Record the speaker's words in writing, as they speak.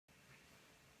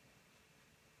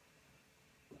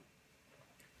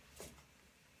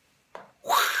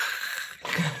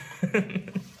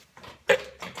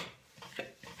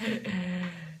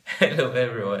Hello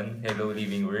everyone. Hello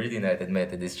Living Word United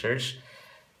Methodist Church.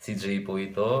 Si Jay po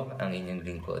ito, ang inyong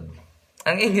lingkod.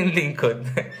 Ang inyong lingkod.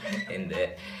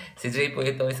 Hindi. Si Jay po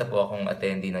ito, isa po akong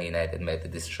attendee ng United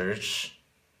Methodist Church.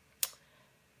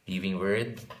 Living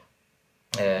Word.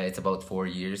 It's about 4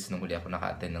 years nung huli ako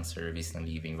naka-attend ng service ng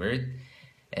Living Word.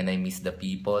 And I miss the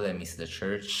people, I miss the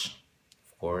church,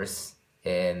 of course.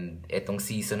 And etong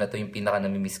season na to yung pinaka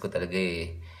namimiss ko talaga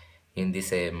yung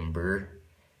December.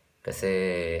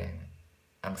 Kasi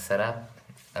ang sarap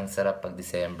pag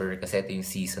December kasi ito yung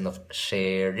season of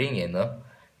sharing no?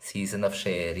 Season of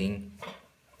sharing.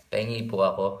 Pahingi po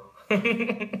ako.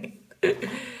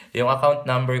 Yung account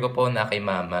number ko po na kay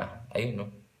mama. Ayun no.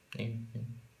 Ayun.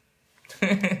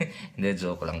 Hindi,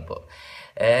 joke lang po.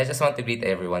 I just want to greet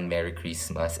everyone Merry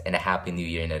Christmas and a Happy New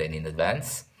Year na rin in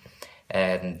advance.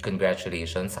 And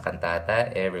congratulations sa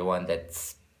Cantata, everyone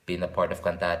that's been a part of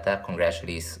Cantata.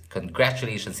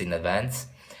 Congratulations in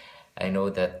advance. I know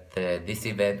that this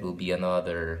event will be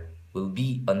another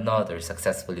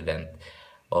successful event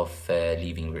of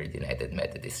Living Word United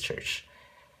Methodist Church.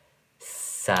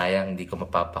 Sayang hindi ko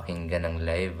mapapakinggan ng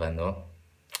live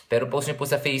pero post niyo po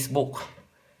sa Facebook.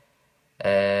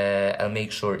 I'll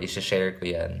make sure i-share ko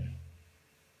yan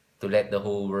to let the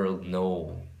whole world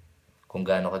know kung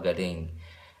gaano kagaling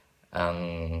ang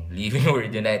Living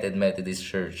Word United Methodist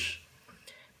Church.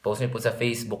 Post niyo po sa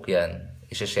Facebook yan.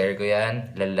 I-share ko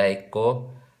yan, lalike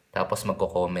ko, tapos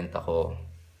magko-comment ako.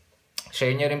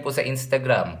 Share niyo rin po sa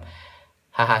Instagram.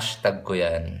 Ha-hashtag ko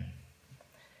yan.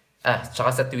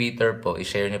 Tsaka sa Twitter po.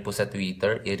 I-share niyo po sa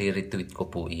Twitter. I-retweet ko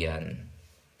po iyan.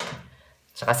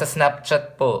 Tsaka sa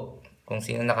Snapchat po. Kung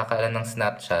sino nakakaalam ng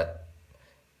Snapchat,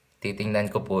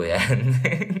 titingnan ko po yan.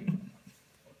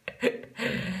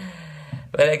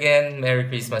 But again, Merry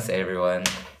Christmas everyone.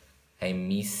 I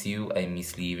miss you. I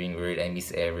miss Living Word. I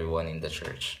miss everyone in the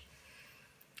church.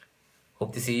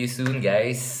 Hope to see you soon,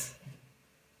 guys.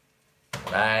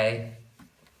 Bye.